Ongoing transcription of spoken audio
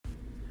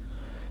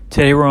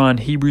Today we're on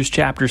Hebrews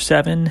chapter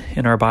 7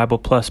 in our Bible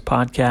Plus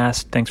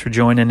podcast. Thanks for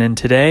joining in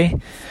today.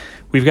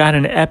 We've got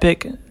an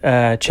epic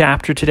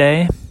chapter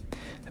today,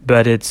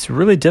 but it's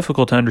really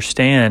difficult to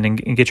understand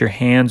and get your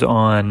hands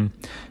on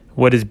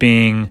what is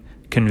being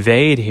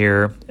conveyed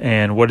here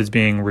and what is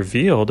being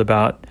revealed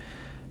about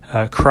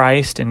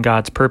Christ and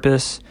God's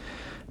purpose.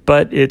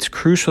 But it's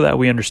crucial that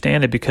we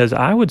understand it because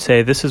I would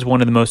say this is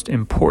one of the most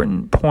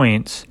important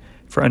points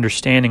for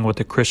understanding what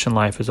the Christian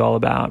life is all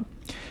about.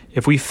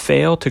 If we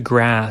fail to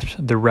grasp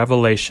the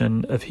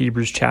revelation of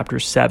Hebrews chapter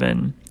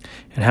 7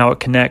 and how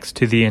it connects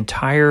to the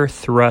entire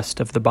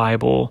thrust of the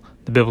Bible,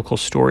 the biblical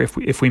story,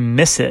 if we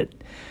miss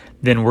it,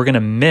 then we're going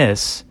to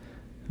miss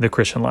the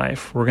Christian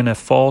life. We're going to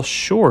fall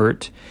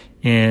short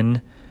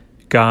in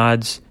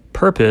God's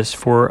purpose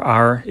for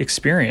our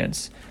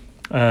experience.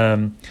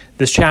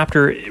 This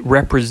chapter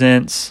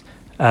represents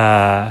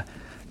what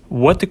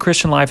the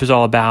Christian life is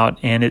all about,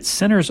 and it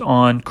centers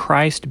on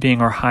Christ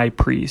being our high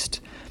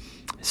priest.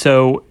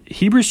 So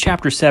Hebrews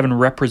chapter 7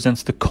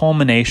 represents the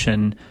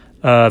culmination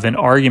of an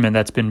argument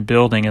that's been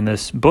building in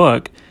this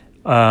book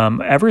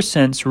ever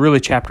since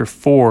really chapter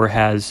 4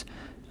 has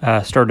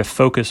started to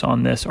focus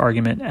on this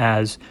argument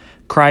as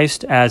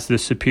Christ as the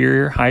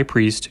superior high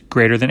priest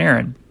greater than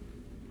Aaron.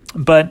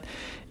 But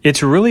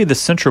it's really the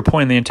central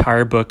point in the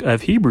entire book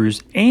of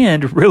Hebrews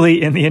and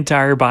really in the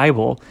entire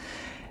Bible.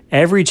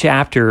 Every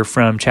chapter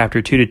from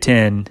chapter 2 to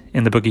 10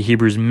 in the book of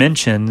Hebrews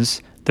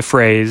mentions the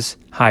phrase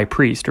high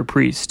priest or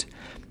priest.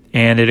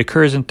 And it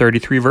occurs in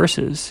 33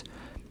 verses.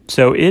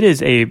 So it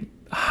is a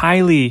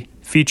highly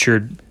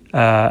featured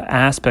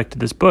aspect of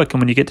this book.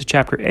 And when you get to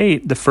chapter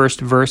 8, the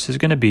first verse is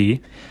going to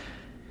be,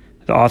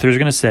 the author is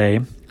going to say,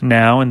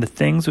 "Now in the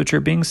things which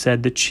are being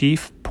said, the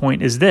chief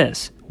point is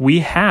this, we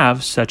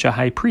have such a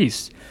high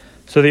priest."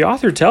 So the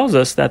author tells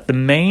us that the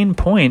main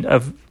point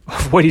of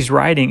what he's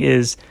writing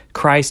is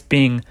Christ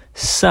being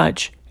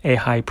such a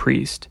high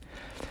priest.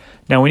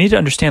 Now we need to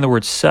understand the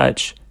word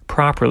such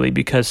properly,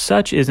 because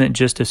such isn't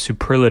just a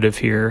superlative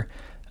here,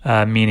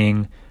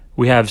 meaning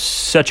we have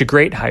such a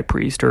great high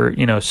priest or,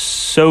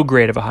 so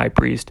great of a high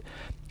priest.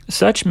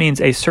 Such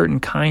means a certain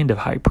kind of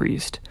high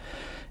priest.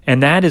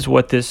 And that is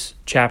what this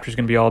chapter is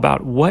going to be all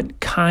about. What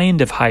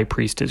kind of high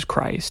priest is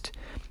Christ?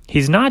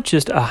 He's not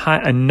just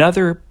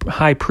another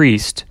high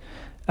priest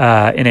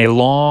in a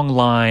long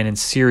line and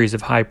series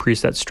of high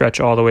priests that stretch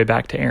all the way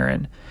back to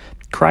Aaron.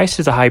 Christ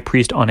is a high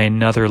priest on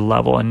another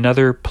level,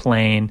 another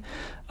plane,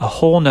 a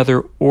whole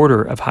nother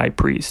order of high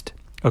priest,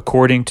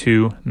 according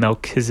to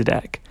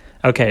Melchizedek.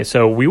 Okay,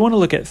 so we want to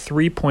look at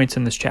 3 points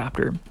in this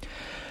chapter.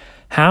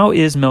 How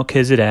is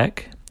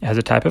Melchizedek, as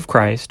a type of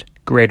Christ,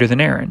 greater than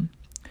Aaron?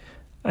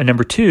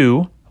 Number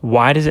 2,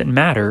 why does it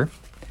matter?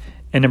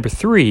 And number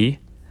 3,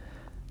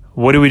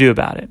 what do we do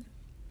about it?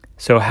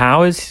 So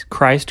how is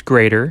Christ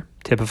greater,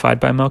 typified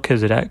by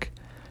Melchizedek?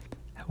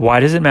 Why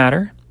does it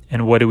matter?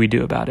 And what do we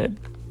do about it?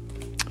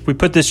 If we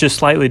put this just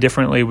slightly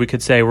differently, we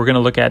could say we're going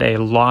to look at a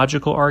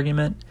logical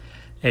argument,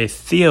 a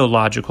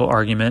theological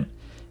argument,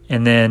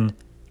 and then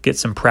get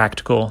some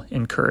practical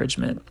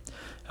encouragement.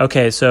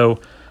 Okay,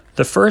 so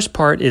the first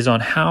part is on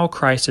how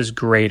Christ is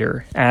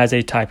greater as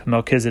a type of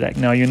Melchizedek.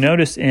 Now you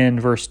notice in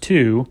verse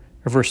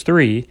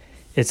 3,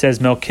 it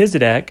says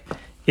Melchizedek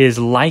is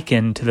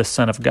likened to the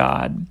Son of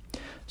God.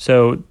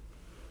 So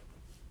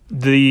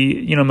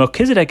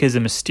Melchizedek is a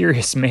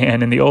mysterious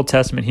man in the Old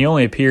Testament. He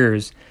only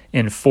appears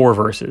in 4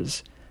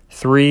 verses.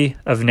 3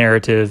 of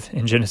narrative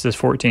in Genesis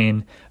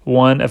 14,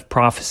 1 of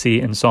prophecy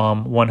in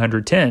Psalm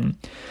 110.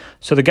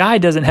 So the guy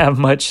doesn't have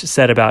much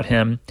said about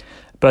him,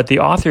 but the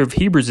author of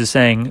Hebrews is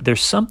saying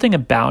there's something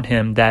about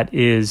him that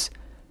is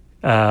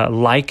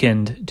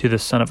likened to the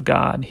Son of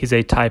God. He's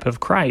a type of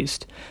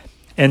Christ.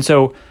 And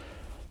so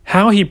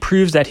how he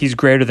proves that he's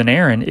greater than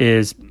Aaron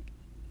is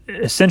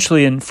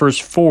essentially in verse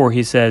 4,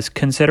 he says,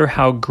 "Consider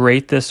how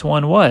great this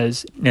one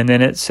was." And then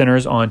it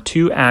centers on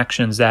 2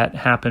 actions that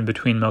happen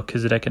between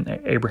Melchizedek and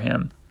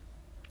Abraham.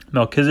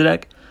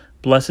 Melchizedek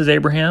blesses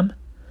Abraham.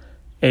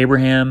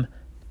 Abraham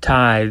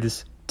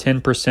tithes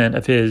 10%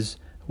 of his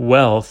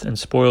wealth and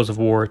spoils of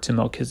war to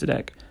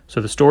Melchizedek. So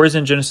the story is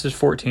in Genesis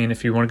 14,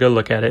 if you want to go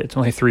look at it. It's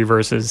only 3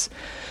 verses.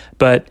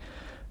 But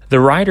the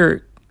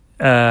writer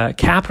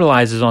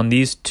capitalizes on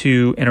these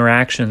 2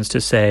 interactions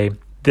to say,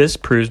 this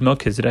proves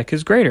Melchizedek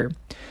is greater.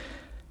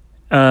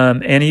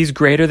 And he's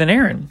greater than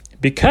Aaron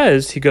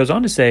because he goes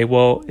on to say,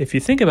 well, if you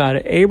think about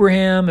it,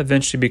 Abraham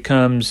eventually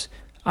becomes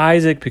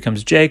Isaac,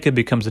 becomes Jacob,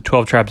 becomes the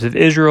 12 tribes of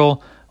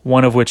Israel,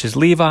 one of which is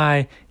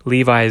Levi.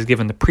 Levi is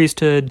given the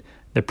priesthood.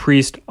 The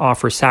priest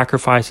offers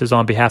sacrifices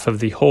on behalf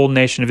of the whole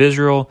nation of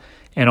Israel,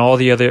 and all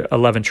the other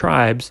 11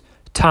 tribes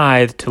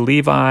tithe to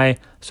Levi.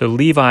 So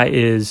Levi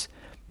is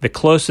the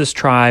closest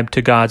tribe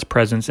to God's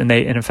presence, and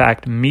they, in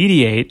fact,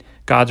 mediate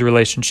God's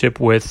relationship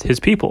with his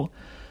people.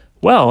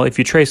 Well, if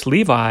you trace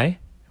Levi,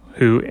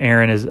 who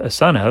Aaron is a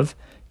son of,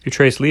 if you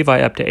trace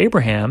Levi up to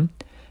Abraham,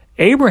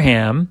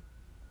 Abraham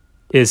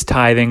is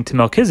tithing to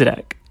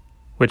Melchizedek,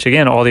 which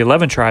again, all the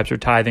 11 tribes are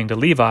tithing to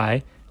Levi.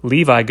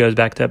 Levi goes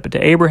back up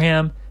to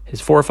Abraham, his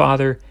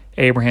forefather.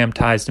 Abraham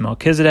tithes to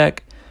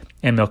Melchizedek.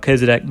 and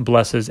Melchizedek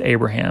blesses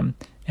Abraham.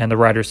 And the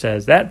writer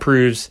says that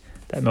proves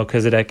that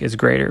Melchizedek is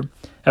greater.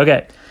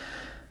 Okay,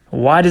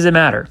 why does it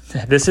matter?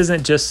 This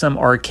isn't just some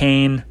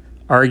arcane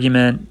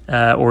argument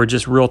or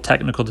just real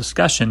technical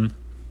discussion.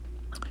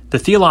 The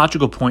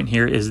theological point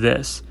here is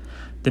this: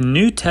 the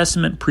New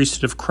Testament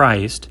priesthood of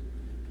Christ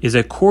is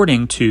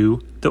according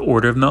to the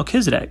order of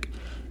Melchizedek,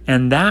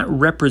 and that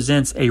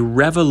represents a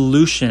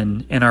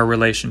revolution in our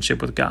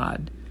relationship with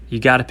God. You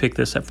got to pick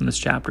this up from this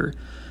chapter.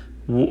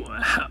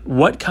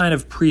 What kind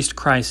of priest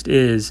Christ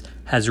is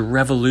has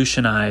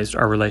revolutionized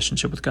our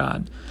relationship with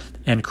God.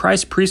 And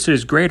Christ's priesthood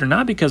is greater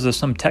not because of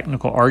some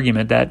technical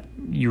argument that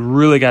you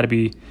really got to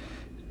be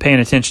paying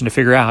attention to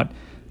figure out.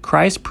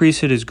 Christ's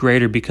priesthood is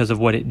greater because of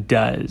what it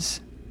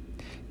does.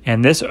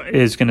 And this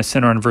is going to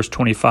center on verse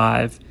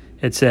 25.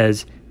 It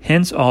says,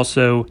 hence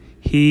also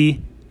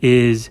he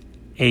is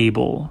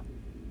able.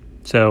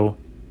 So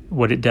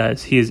what it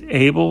does, he is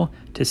able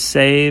to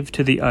save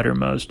to the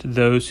uttermost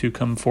those who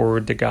come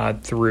forward to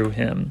God through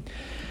him.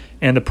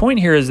 And the point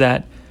here is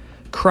that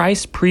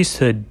Christ's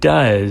priesthood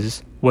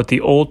does what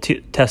the Old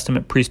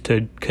Testament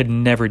priesthood could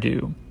never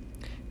do.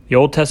 The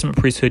Old Testament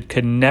priesthood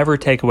could never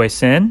take away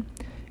sin,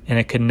 and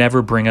it could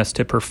never bring us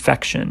to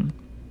perfection.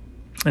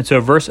 And so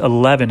verse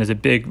 11 is a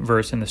big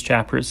verse in this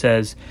chapter. It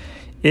says,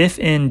 if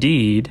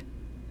indeed,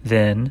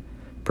 then,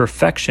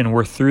 perfection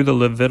were through the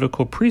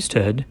Levitical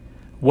priesthood,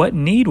 what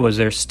need was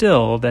there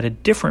still that a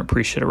different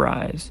priest should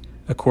arise,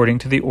 according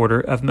to the order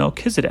of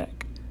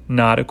Melchizedek,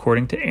 not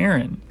according to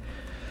Aaron?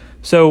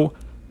 So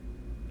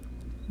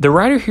the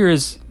writer here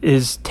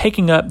is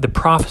taking up the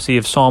prophecy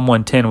of Psalm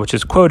 110, which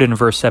is quoted in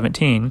verse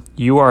 17,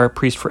 you are a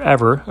priest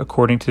forever,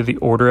 according to the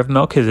order of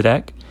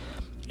Melchizedek.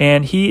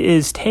 And he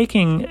is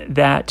taking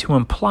that to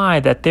imply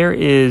that there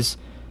is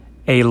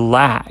a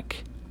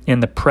lack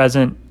in the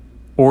present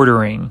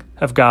ordering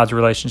of God's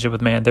relationship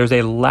with man. There's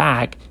a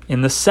lack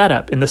in the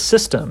setup, in the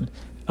system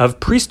of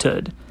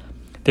priesthood.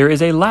 There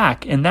is a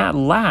lack, and that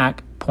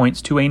lack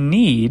points to a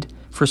need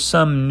for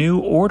some new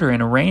order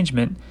and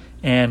arrangement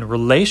and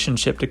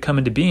relationship to come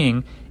into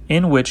being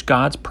in which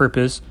God's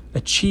purpose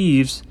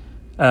achieves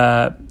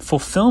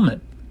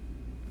fulfillment.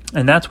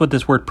 And that's what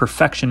this word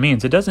perfection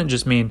means. It doesn't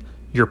just mean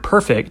you're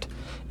perfect.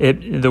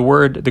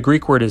 The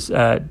Greek word is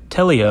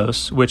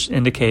teleos, which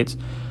indicates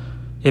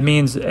it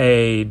means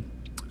a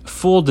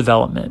full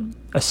development,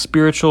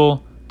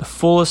 the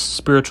fullest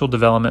spiritual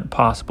development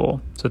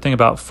possible. So think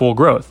about full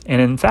growth.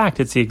 And in fact,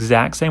 it's the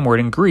exact same word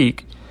in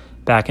Greek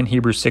back in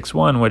Hebrews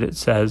 6:1, what it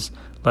says,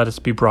 let us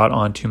be brought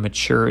on to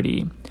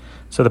maturity.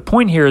 So the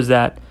point here is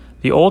that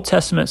the Old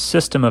Testament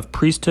system of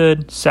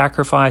priesthood,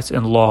 sacrifice,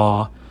 and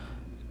law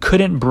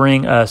couldn't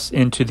bring us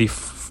into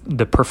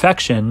the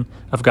perfection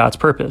of God's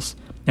purpose.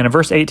 And in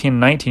verse 18 and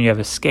 19, you have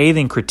a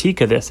scathing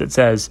critique of this. It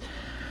says,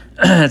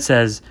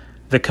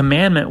 the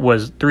commandment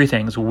was three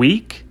things: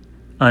 weak,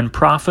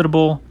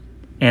 unprofitable,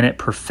 and it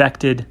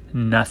perfected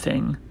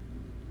nothing.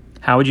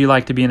 How would you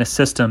like to be in a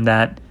system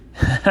that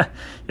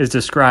is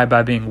described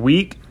by being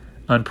weak,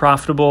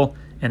 unprofitable,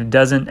 and it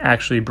doesn't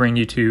actually bring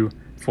you to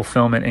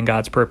fulfillment in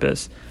God's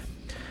purpose?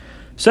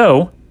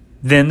 So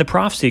then the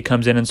prophecy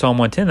comes in Psalm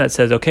 110 that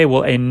says, okay,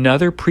 well,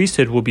 another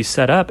priesthood will be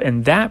set up,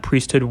 and that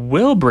priesthood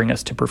will bring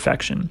us to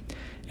perfection.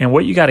 And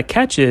what you got to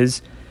catch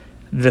is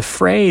the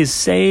phrase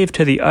 "save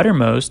to the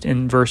uttermost"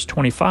 in verse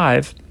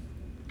 25.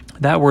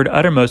 That word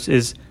 "uttermost"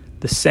 is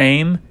the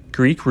same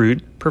Greek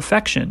root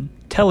perfection,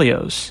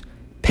 teleos,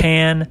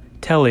 pan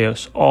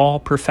teleos, all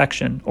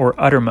perfection or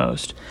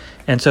uttermost.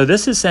 And so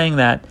this is saying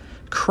that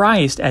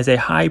Christ, as a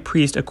high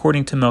priest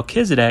according to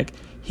Melchizedek,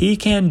 he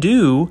can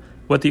do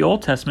what the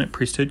Old Testament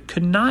priesthood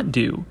could not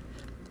do.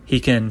 He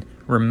can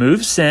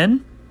remove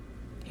sin.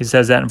 He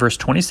says that in verse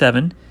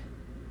 27.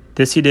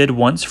 This he did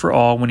once for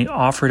all when he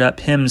offered up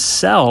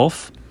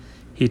himself.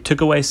 He took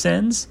away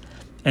sins,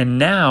 and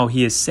now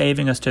he is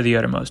saving us to the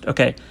uttermost.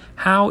 Okay,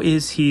 how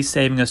is he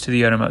saving us to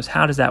the uttermost?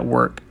 How does that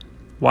work?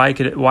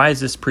 Why is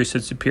this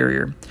priesthood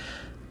superior?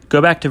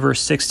 Go back to verse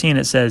 16.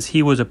 It says,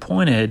 he was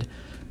appointed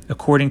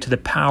according to the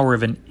power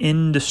of an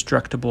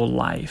indestructible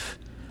life.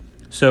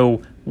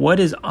 So what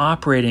is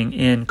operating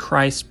in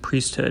Christ's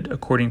priesthood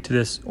according to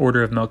this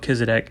order of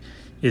Melchizedek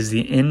is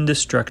the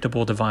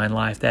indestructible divine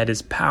life that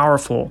is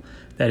powerful,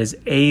 that is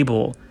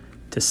able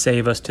to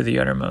save us to the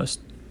uttermost.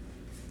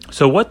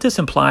 So what this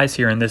implies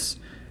here in this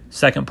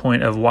second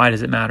point of why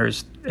does it matter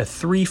is a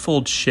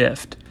threefold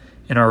shift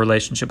in our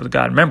relationship with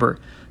God. Remember,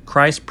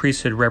 Christ's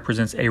priesthood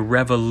represents a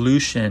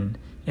revolution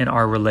in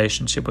our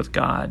relationship with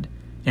God,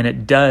 and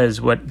it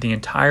does what the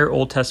entire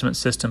Old Testament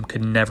system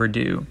could never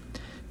do.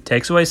 It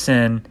takes away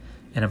sin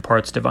and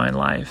imparts divine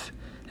life.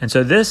 And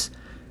so this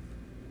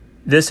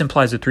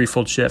implies a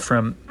threefold shift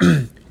from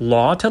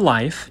law to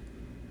life,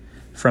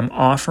 from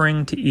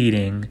offering to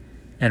eating,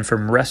 and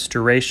from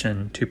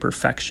restoration to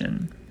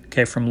perfection.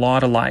 Okay, from law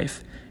to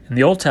life. In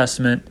the Old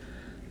Testament,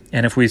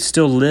 and if we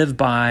still live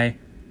by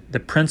the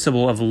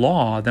principle of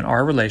law, then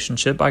our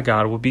relationship by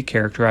God will be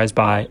characterized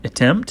by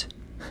attempt,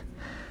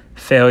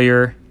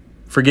 failure,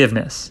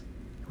 forgiveness.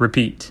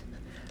 Repeat.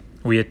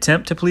 We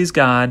attempt to please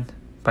God,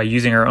 by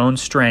using our own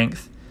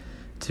strength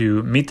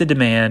to meet the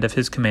demand of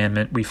his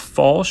commandment. We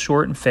fall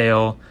short and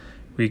fail.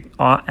 We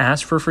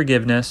ask for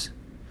forgiveness,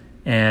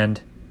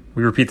 and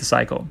we repeat the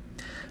cycle.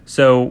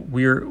 So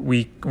we're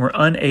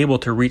unable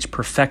to reach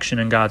perfection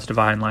in God's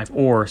divine life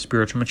or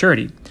spiritual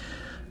maturity.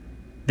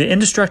 The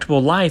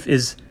indestructible life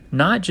is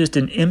not just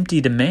an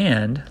empty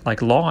demand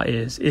like law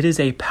is. It is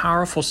a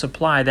powerful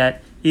supply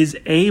that is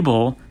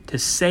able to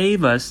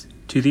save us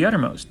to the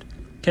uttermost.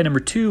 Okay, number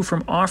 2,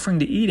 from offering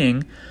to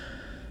eating,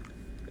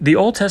 the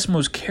Old Testament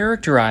was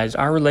characterized,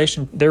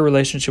 their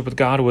relationship with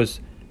God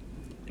was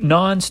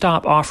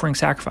nonstop offering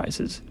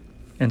sacrifices.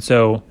 And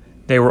so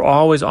they were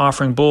always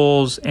offering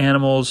bulls,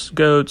 animals,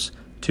 goats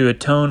to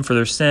atone for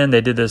their sin.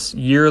 They did this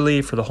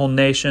yearly for the whole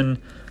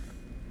nation.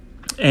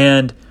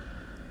 And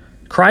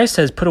Christ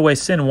has put away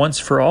sin once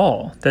for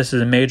all. This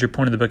is a major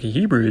point of the book of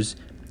Hebrews.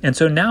 And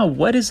so now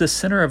what is the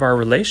center of our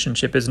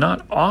relationship is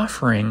not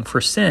offering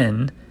for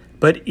sin,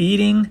 but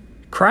eating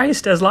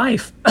Christ as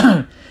life.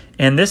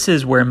 And this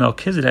is where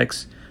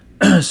Melchizedek's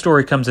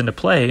story comes into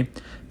play,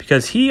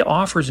 because he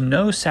offers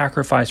no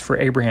sacrifice for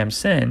Abraham's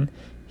sin.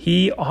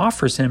 He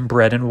offers him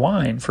bread and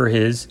wine for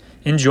his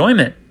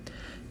enjoyment.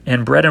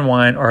 And bread and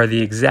wine are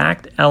the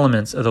exact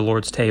elements of the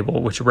Lord's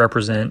table, which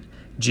represent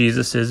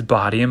Jesus'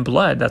 body and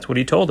blood. That's what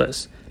he told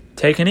us.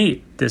 Take and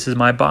eat. This is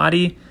my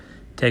body.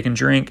 Take and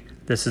drink.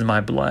 This is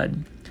my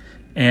blood.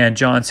 And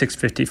John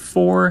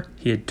 6:54,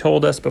 he had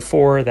told us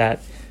before that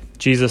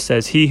Jesus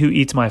says, he who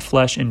eats my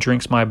flesh and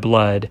drinks my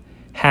blood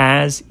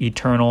has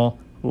eternal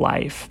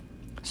life.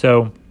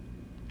 So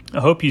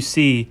I hope you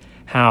see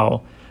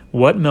how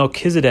what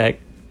Melchizedek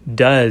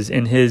does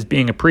in his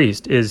being a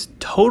priest is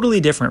totally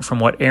different from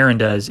what Aaron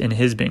does in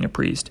his being a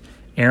priest.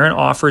 Aaron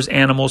offers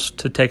animals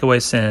to take away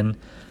sin,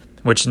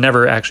 which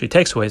never actually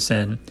takes away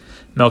sin.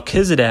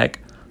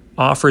 Melchizedek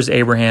offers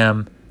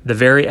Abraham the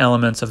very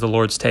elements of the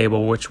Lord's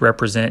table, which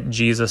represent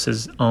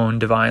Jesus' own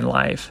divine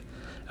life.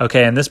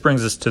 Okay, and this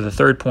brings us to the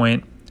third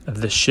point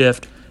of the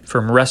shift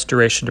from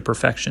restoration to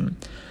perfection.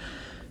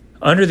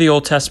 Under the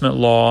Old Testament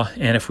law,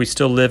 and if we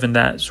still live in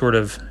that sort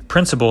of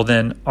principle,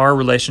 then our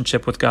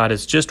relationship with God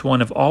is just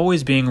one of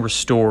always being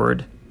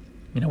restored.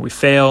 You know, we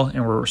fail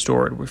and we're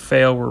restored. We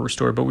fail, we're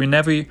restored. But we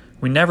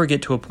never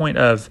get to a point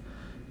of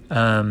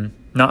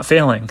not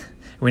failing.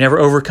 We never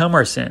overcome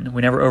our sin.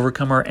 We never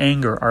overcome our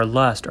anger, our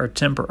lust, our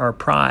temper, our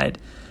pride.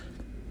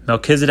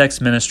 Melchizedek's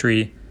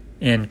ministry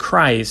in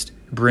Christ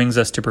brings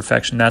us to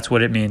perfection. That's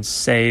what it means,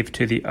 saved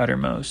to the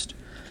uttermost.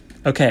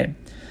 Okay,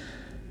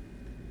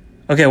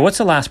 what's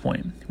the last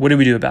point? What do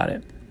we do about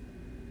it?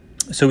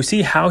 So we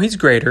see how he's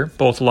greater,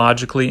 both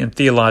logically and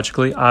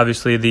theologically.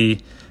 Obviously, the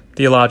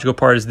theological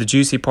part is the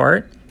juicy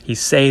part. He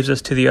saves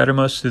us to the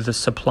uttermost through the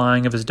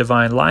supplying of his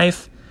divine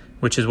life,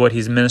 which is what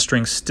he's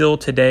ministering still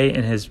today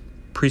in his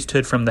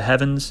priesthood from the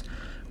heavens.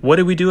 What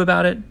do we do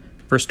about it?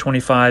 Verse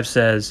 25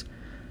 says,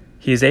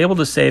 he is able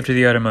to save to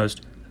the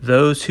uttermost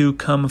those who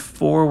come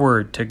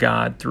forward to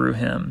God through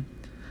him.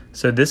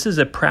 So this is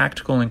a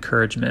practical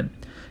encouragement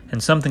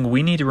and something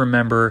we need to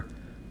remember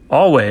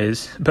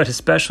always, but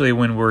especially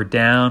when we're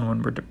down,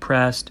 when we're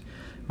depressed,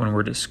 when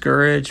we're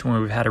discouraged,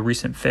 when we've had a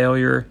recent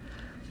failure.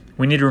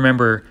 We need to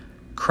remember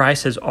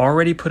Christ has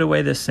already put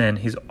away the sin.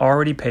 He's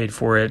already paid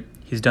for it.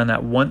 He's done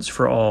that once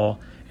for all.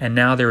 And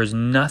now there is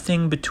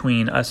nothing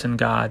between us and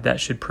God that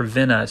should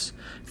prevent us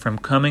from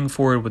coming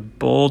forward with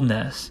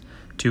boldness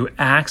to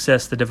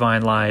access the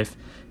divine life,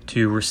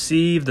 to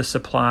receive the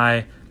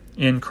supply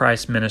in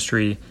Christ's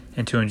ministry,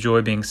 and to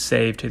enjoy being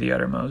saved to the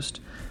uttermost.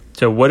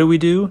 So what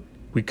do?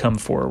 We come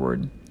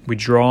forward. We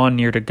draw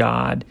near to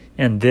God,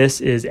 and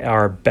this is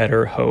our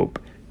better hope.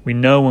 We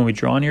know when we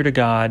draw near to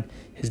God,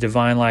 his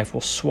divine life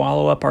will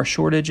swallow up our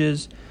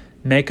shortages,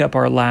 make up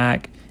our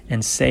lack,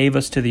 and save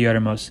us to the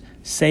uttermost.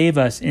 Save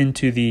us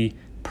into the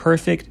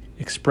perfect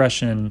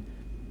expression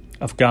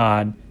of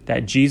God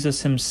that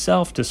Jesus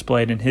himself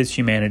displayed in his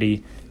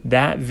humanity.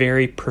 That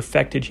very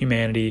perfected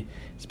humanity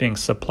is being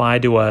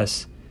supplied to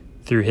us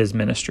through his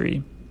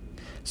ministry.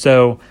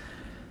 So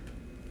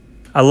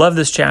I love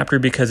this chapter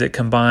because it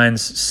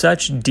combines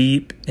such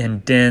deep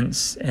and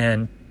dense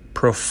and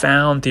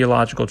profound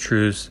theological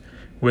truths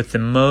with the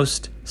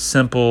most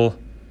simple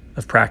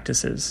of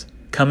practices.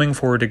 Coming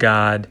forward to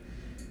God,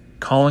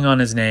 calling on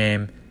his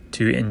name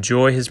to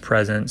enjoy his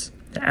presence,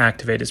 to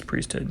activate his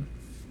priesthood.